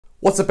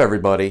What's up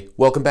everybody?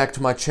 Welcome back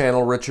to my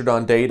channel, Richard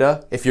on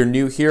Data. If you're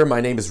new here,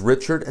 my name is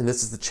Richard and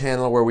this is the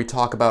channel where we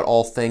talk about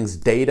all things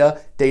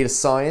data, data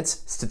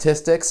science,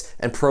 statistics,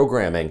 and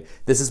programming.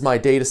 This is my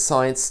data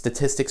science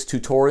statistics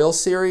tutorial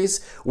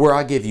series where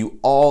I give you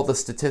all the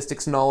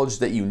statistics knowledge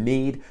that you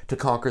need to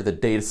conquer the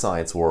data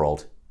science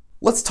world.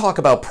 Let's talk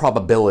about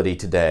probability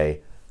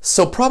today.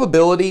 So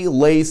probability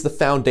lays the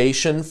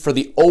foundation for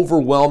the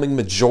overwhelming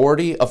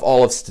majority of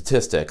all of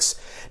statistics.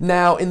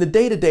 Now, in the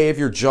day-to-day of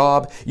your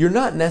job, you're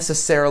not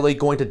necessarily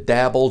going to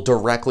dabble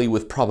directly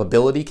with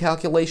probability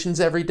calculations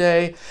every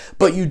day,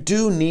 but you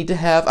do need to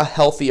have a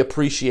healthy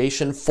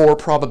appreciation for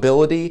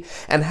probability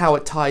and how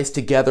it ties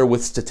together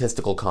with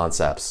statistical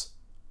concepts.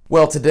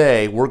 Well,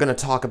 today we're going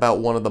to talk about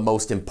one of the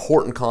most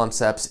important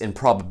concepts in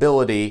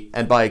probability,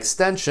 and by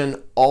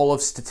extension, all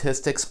of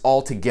statistics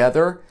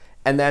altogether,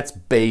 and that's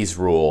Bayes'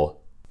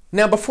 rule.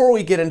 Now, before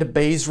we get into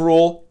Bayes'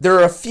 rule, there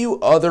are a few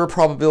other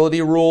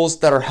probability rules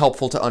that are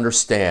helpful to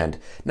understand.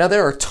 Now,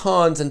 there are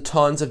tons and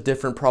tons of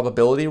different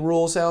probability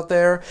rules out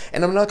there,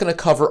 and I'm not going to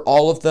cover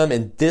all of them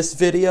in this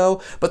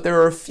video, but there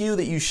are a few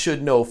that you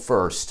should know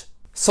first.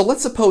 So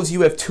let's suppose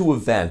you have two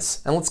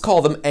events, and let's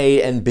call them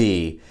A and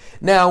B.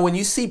 Now, when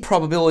you see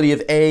probability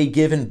of A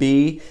given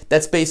B,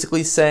 that's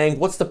basically saying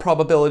what's the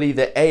probability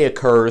that A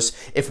occurs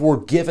if we're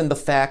given the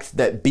fact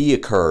that B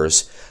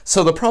occurs.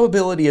 So the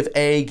probability of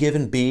A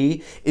given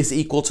B is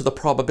equal to the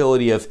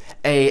probability of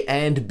A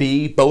and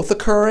B both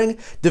occurring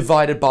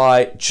divided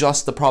by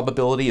just the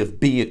probability of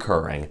B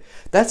occurring.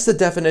 That's the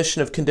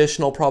definition of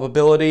conditional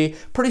probability.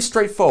 Pretty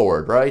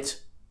straightforward, right?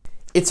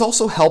 It's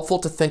also helpful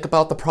to think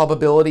about the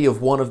probability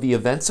of one of the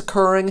events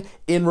occurring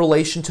in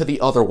relation to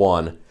the other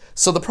one.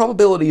 So the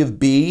probability of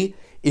B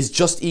is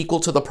just equal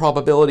to the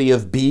probability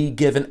of B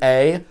given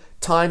A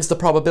times the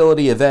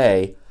probability of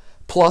A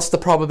plus the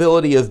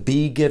probability of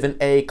B given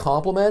A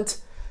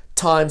complement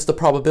times the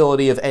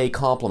probability of A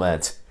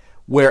complement,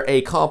 where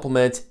A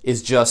complement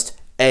is just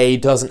A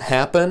doesn't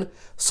happen,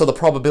 so the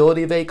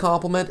probability of A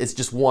complement is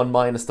just 1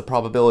 minus the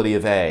probability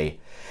of A.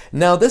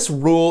 Now, this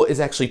rule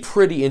is actually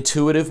pretty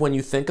intuitive when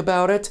you think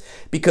about it,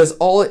 because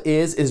all it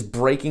is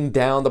breaking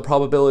down the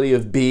probability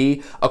of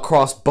B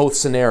across both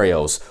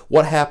scenarios.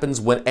 What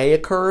happens when A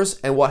occurs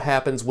and what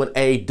happens when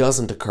A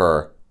doesn't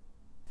occur.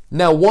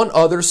 Now, one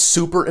other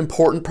super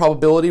important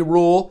probability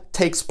rule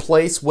takes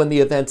place when the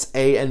events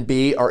A and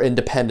B are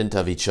independent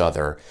of each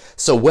other.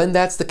 So when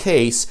that's the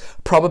case,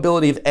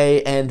 probability of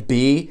A and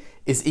B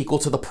is equal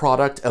to the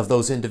product of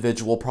those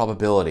individual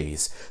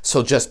probabilities.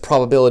 So just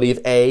probability of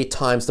A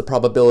times the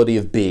probability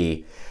of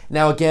B.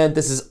 Now again,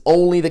 this is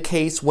only the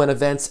case when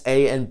events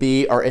A and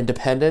B are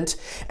independent,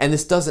 and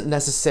this doesn't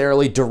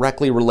necessarily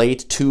directly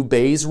relate to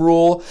Bayes'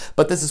 rule,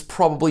 but this is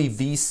probably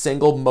the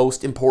single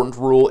most important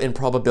rule in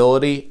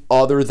probability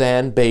other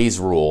than Bayes'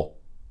 rule.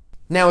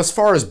 Now, as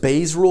far as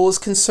Bayes' rule is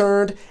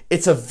concerned,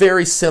 it's a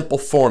very simple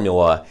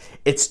formula.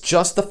 It's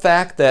just the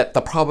fact that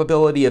the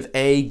probability of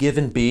A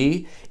given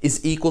B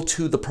is equal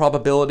to the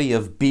probability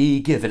of B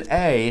given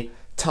A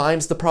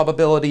times the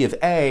probability of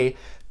A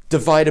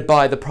divided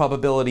by the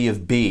probability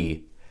of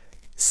B.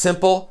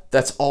 Simple,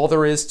 that's all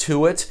there is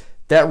to it.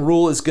 That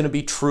rule is going to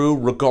be true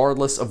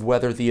regardless of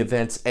whether the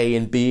events A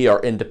and B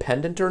are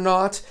independent or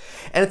not,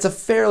 and it's a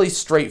fairly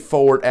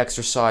straightforward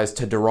exercise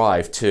to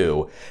derive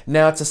too.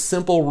 Now, it's a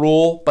simple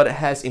rule, but it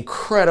has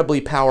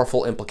incredibly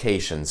powerful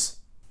implications.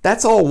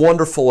 That's all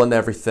wonderful and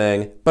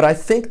everything, but I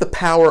think the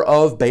power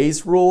of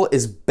Bayes' rule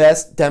is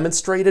best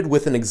demonstrated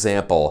with an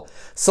example.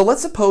 So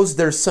let's suppose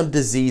there's some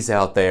disease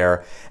out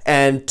there,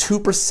 and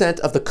 2%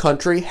 of the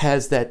country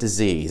has that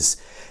disease.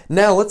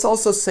 Now, let's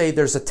also say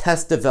there's a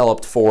test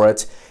developed for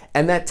it,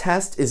 and that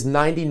test is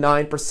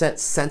 99%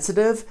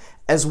 sensitive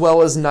as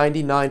well as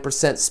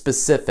 99%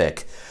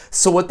 specific.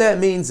 So what that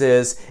means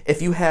is,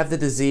 if you have the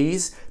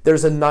disease,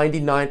 there's a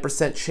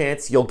 99%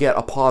 chance you'll get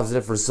a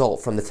positive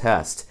result from the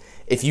test.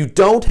 If you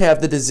don't have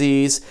the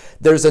disease,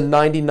 there's a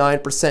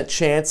 99%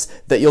 chance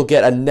that you'll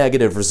get a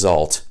negative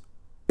result.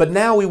 But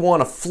now we want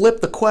to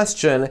flip the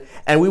question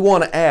and we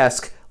want to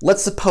ask,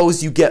 let's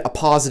suppose you get a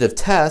positive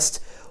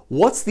test,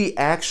 what's the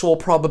actual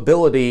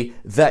probability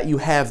that you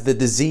have the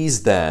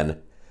disease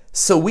then?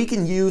 So we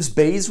can use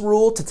Bayes'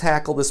 rule to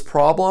tackle this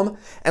problem,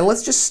 and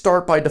let's just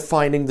start by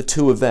defining the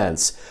two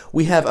events.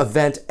 We have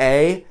event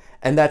A,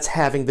 and that's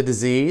having the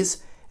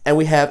disease, and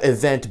we have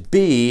event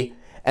B,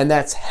 and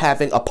that's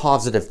having a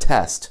positive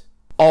test.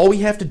 All we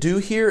have to do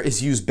here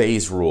is use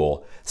Bayes'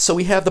 rule. So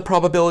we have the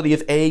probability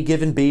of A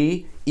given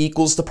B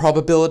equals the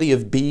probability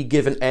of B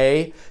given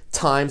A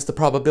times the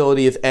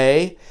probability of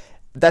A.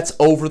 That's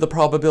over the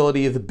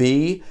probability of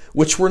B,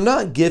 which we're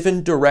not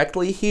given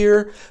directly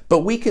here,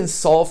 but we can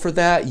solve for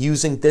that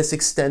using this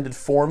extended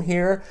form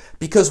here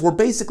because we're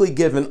basically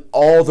given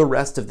all the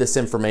rest of this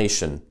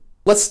information.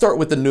 Let's start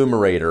with the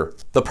numerator.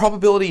 The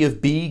probability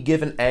of B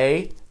given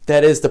A,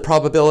 that is the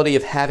probability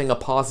of having a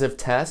positive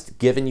test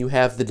given you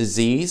have the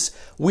disease.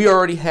 We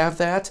already have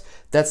that.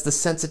 That's the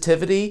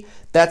sensitivity.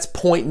 That's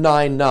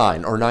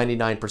 0.99 or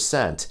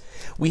 99%.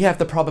 We have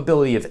the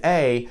probability of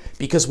A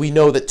because we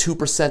know that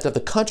 2% of the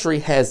country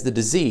has the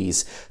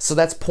disease. So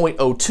that's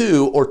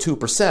 0.02 or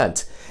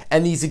 2%.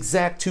 And these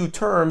exact two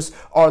terms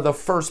are the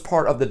first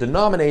part of the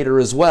denominator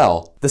as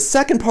well. The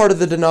second part of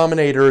the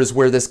denominator is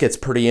where this gets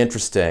pretty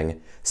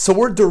interesting. So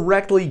we're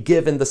directly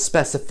given the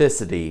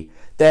specificity.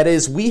 That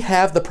is, we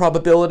have the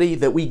probability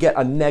that we get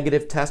a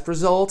negative test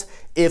result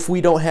if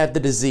we don't have the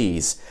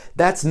disease.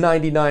 That's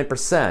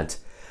 99%.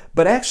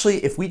 But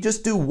actually, if we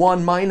just do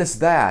 1 minus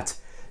that,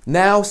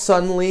 now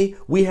suddenly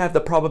we have the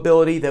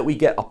probability that we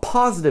get a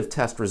positive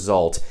test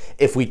result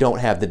if we don't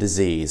have the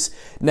disease.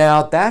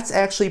 Now that's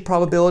actually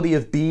probability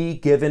of B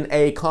given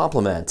A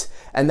complement,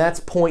 and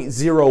that's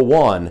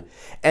 0.01.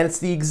 And it's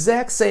the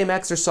exact same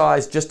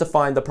exercise just to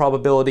find the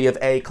probability of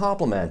A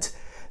complement.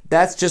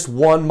 That's just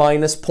 1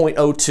 minus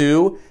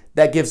 0.02.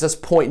 That gives us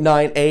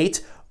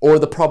 0.98, or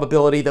the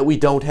probability that we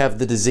don't have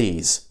the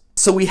disease.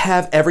 So we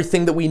have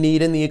everything that we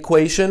need in the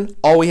equation.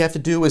 All we have to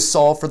do is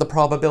solve for the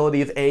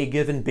probability of A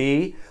given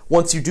B.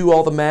 Once you do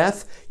all the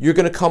math, you're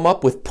going to come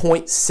up with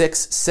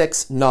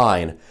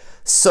 0.669.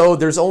 So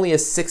there's only a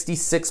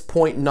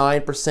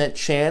 66.9%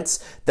 chance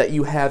that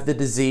you have the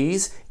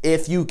disease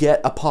if you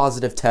get a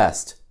positive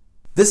test.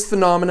 This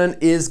phenomenon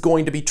is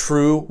going to be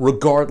true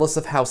regardless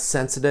of how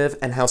sensitive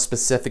and how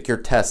specific your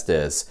test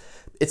is.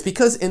 It's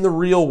because in the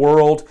real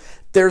world,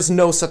 there's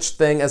no such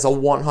thing as a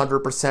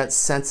 100%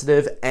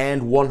 sensitive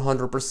and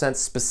 100%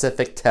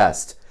 specific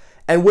test.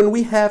 And when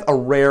we have a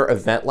rare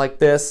event like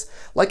this,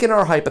 like in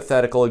our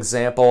hypothetical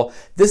example,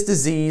 this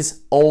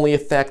disease only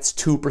affects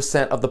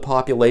 2% of the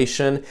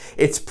population.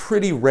 It's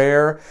pretty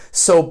rare.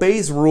 So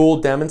Bayes' rule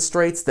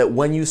demonstrates that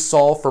when you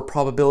solve for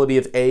probability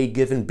of A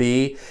given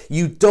B,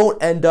 you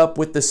don't end up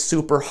with this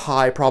super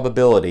high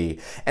probability.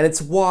 And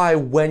it's why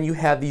when you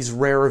have these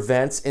rare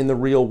events in the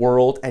real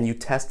world and you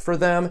test for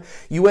them,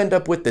 you end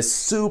up with this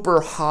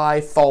super high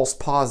false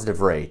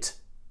positive rate.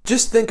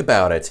 Just think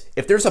about it.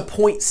 If there's a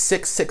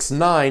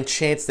 0.669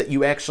 chance that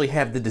you actually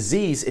have the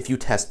disease if you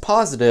test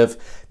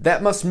positive,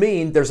 that must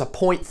mean there's a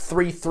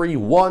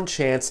 0.331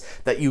 chance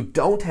that you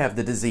don't have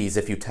the disease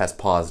if you test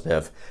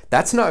positive.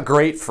 That's not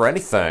great for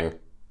anything.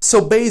 So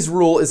Bayes'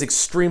 rule is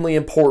extremely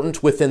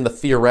important within the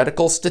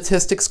theoretical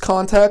statistics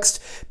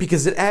context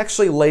because it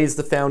actually lays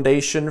the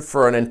foundation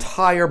for an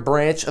entire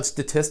branch of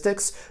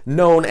statistics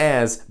known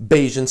as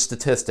Bayesian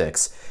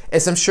statistics.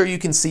 As I'm sure you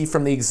can see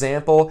from the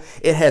example,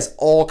 it has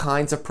all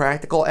kinds of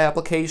practical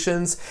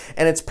applications,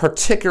 and it's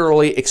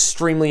particularly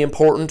extremely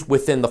important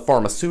within the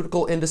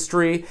pharmaceutical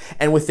industry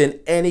and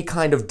within any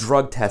kind of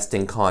drug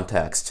testing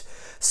context.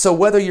 So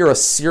whether you're a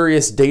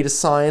serious data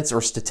science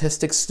or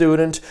statistics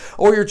student,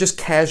 or you're just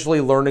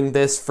casually learning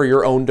this for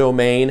your own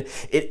domain,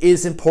 it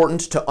is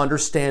important to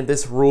understand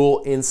this rule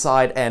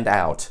inside and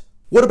out.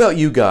 What about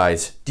you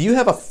guys? Do you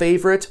have a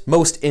favorite,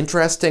 most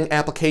interesting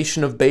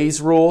application of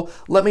Bayes' rule?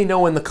 Let me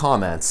know in the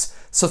comments.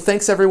 So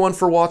thanks everyone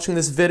for watching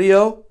this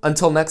video.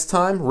 Until next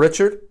time,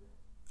 Richard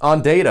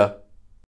on Data.